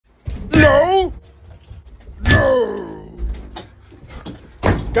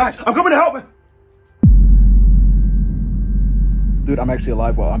Guys, I'm coming to help! Dude, I'm actually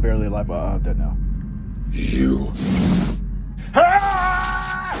alive. Well, I'm barely alive. I'm dead now. You.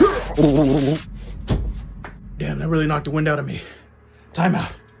 Damn, that really knocked the wind out of me. Time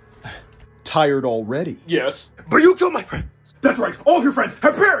out. Tired already? Yes. But you killed my friends. That's right. All of your friends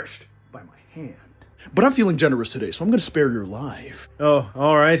have perished by my hand. But I'm feeling generous today, so I'm gonna spare your life. Oh,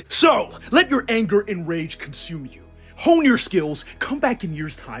 all right. So, let your anger and rage consume you. Hone your skills, come back in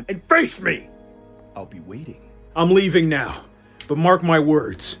years' time, and face me! I'll be waiting. I'm leaving now. But mark my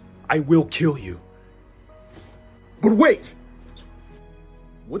words, I will kill you. But wait!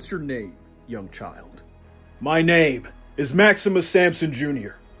 What's your name, young child? My name is Maximus Samson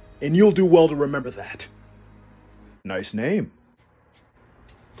Jr., and you'll do well to remember that. Nice name.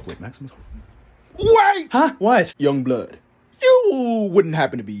 Wait, Maximus? Wait! Huh? What? Young blood. You wouldn't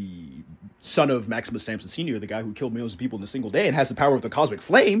happen to be son of Maximus Samson Sr., the guy who killed millions of people in a single day and has the power of the cosmic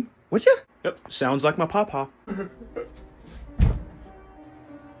flame, would you? Yep, sounds like my papa.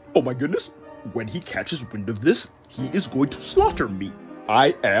 Oh my goodness. When he catches wind of this, he is going to slaughter me.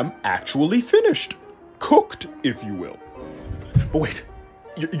 I am actually finished. Cooked, if you will. But wait,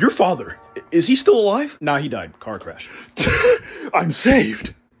 your father, is he still alive? Nah, he died. Car crash. I'm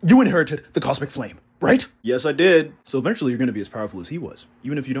saved. You inherited the cosmic flame, right? Yes, I did. So eventually you're going to be as powerful as he was,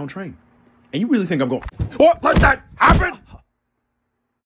 even if you don't train. And you really think I'm going... What? Let that happen?